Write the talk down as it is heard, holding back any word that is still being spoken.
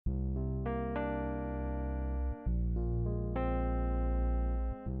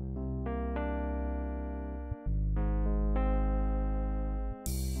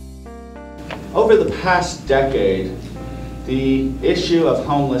Over the past decade, the issue of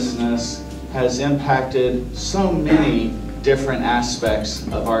homelessness has impacted so many different aspects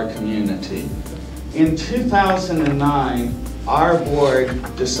of our community. In 2009, our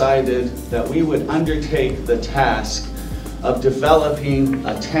board decided that we would undertake the task of developing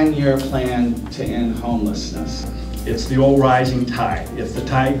a 10-year plan to end homelessness. It's the old rising tide. If the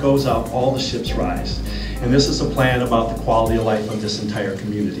tide goes up, all the ships rise. And this is a plan about the quality of life of this entire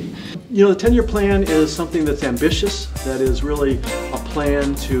community. You know, the 10-year plan is something that's ambitious, that is really a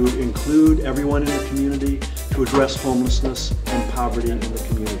plan to include everyone in the community, to address homelessness and poverty in the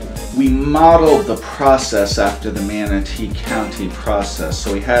community. We modeled the process after the Manatee County process.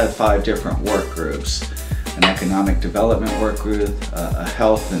 So we had 5 different work groups: an economic development work group, a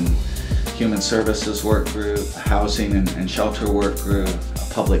health and human services work group, a housing and shelter work group,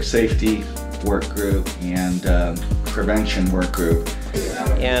 a public safety work group, and prevention work group.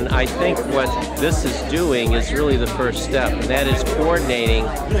 And I think what this is doing is really the first step, and that is coordinating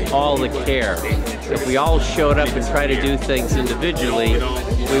all the care. If we all showed up and tried to do things individually,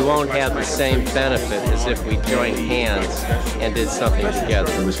 we won't have the same benefit as if we joined hands and did something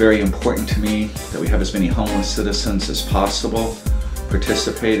together. It was very important to me that we have as many homeless citizens as possible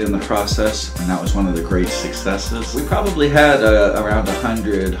participate in the process, and that was one of the great successes. We probably had around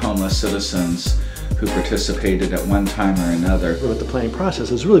 100 homeless citizens who participated at one time or another. With the planning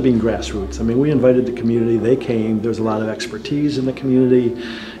process, it's really being grassroots. I mean, we invited the community, they came, there's a lot of expertise in the community,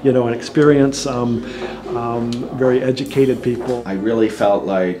 you know, and experience, very educated people. I really felt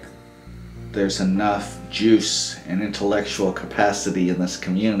like there's enough juice and intellectual capacity in this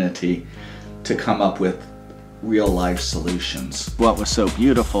community to come up with real-life solutions. What was so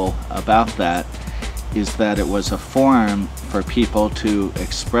beautiful about that is that it was a forum for people to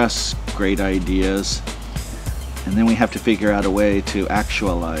express great ideas, and then we have to figure out a way to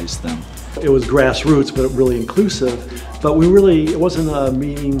actualize them. It was grassroots, but really inclusive, but it wasn't a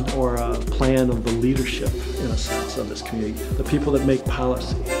meeting or a plan of the leadership, in a sense, of this community. The people that make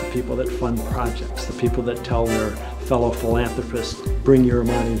policy, the people that fund projects, the people that tell their fellow philanthropists, bring your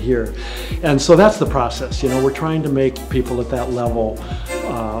money here. And so that's the process. You know, we're trying to make people at that level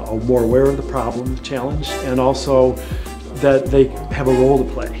more aware of the problem, the challenge, and also that they have a role to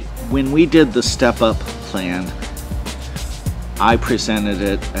play. When we did the Step Up plan, I presented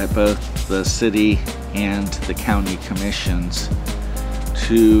it at both the city and the county commissions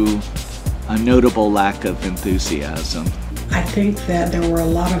to a notable lack of enthusiasm. I think that there were a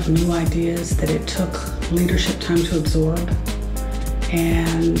lot of new ideas that it took leadership time to absorb,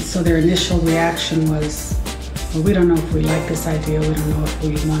 and so their initial reaction was, well, we don't know if we like this idea, we don't know if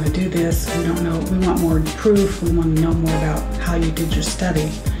we want to do this, we don't know, we want more proof, we want to know more about how you did your study.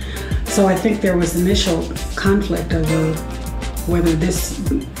 So I think there was initial conflict over whether this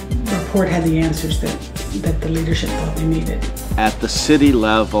report had the answers that the leadership thought they needed. At the city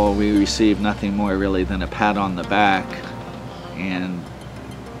level, we received nothing more really than a pat on the back and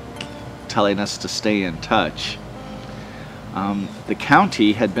telling us to stay in touch. The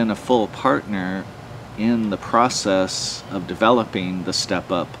county had been a full partner in the process of developing the Step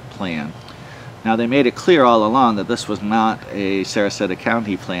Up plan. Now, they made it clear all along that this was not a Sarasota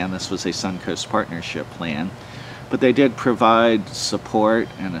County plan, this was a Suncoast Partnership plan, but they did provide support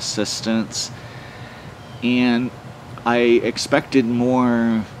and assistance, and I expected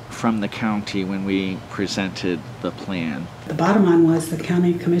more from the county when we presented the plan. The bottom line was the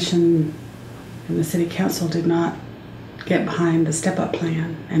county commission and the city council did not get behind the Step Up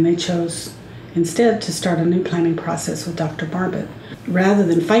plan, and they chose instead to start a new planning process with Dr. Marbut. Rather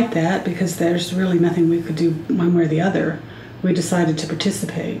than fight that, because there's really nothing we could do one way or the other, we decided to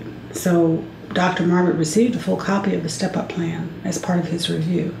participate. So Dr. Marbut received a full copy of the Step Up plan as part of his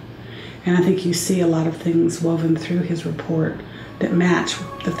review. And I think you see a lot of things woven through his report that match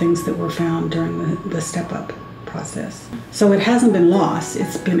the things that were found during the Step Up process. So it hasn't been lost,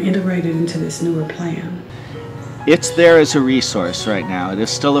 it's been integrated into this newer plan. It's there as a resource right now. It is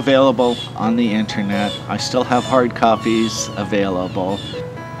still available on the internet. I still have hard copies available.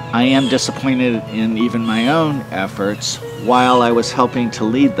 I am disappointed in even my own efforts. While I was helping to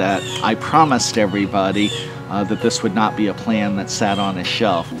lead that, I promised everybody that this would not be a plan that sat on a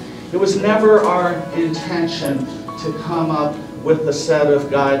shelf. It was never our intention to come up with a set of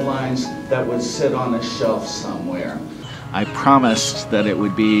guidelines that would sit on a shelf somewhere. I promised that it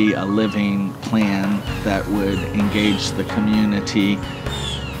would be a living plan that would engage the community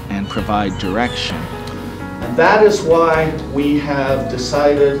and provide direction. And that is why we have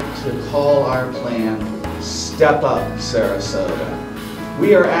decided to call our plan Step Up Sarasota.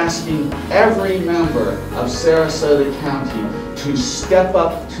 We are asking every member of Sarasota County to step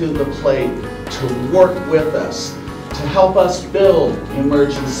up to the plate to work with us, to help us build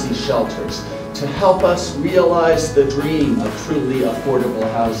emergency shelters, to help us realize the dream of truly affordable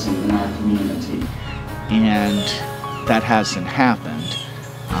housing in our community. And that hasn't happened.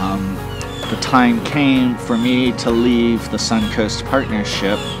 The time came for me to leave the Suncoast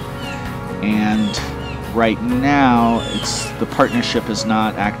Partnership, and right now the partnership is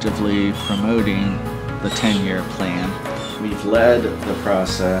not actively promoting the 10-year plan. We've led the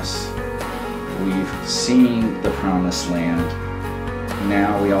process, we've seen the promised land,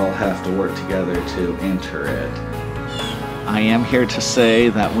 now we all have to work together to enter it. I am here to say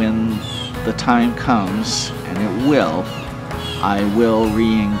that when the time comes, and it will, I will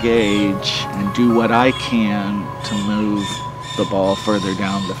re-engage and do what I can to move the ball further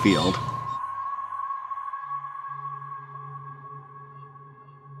down the field.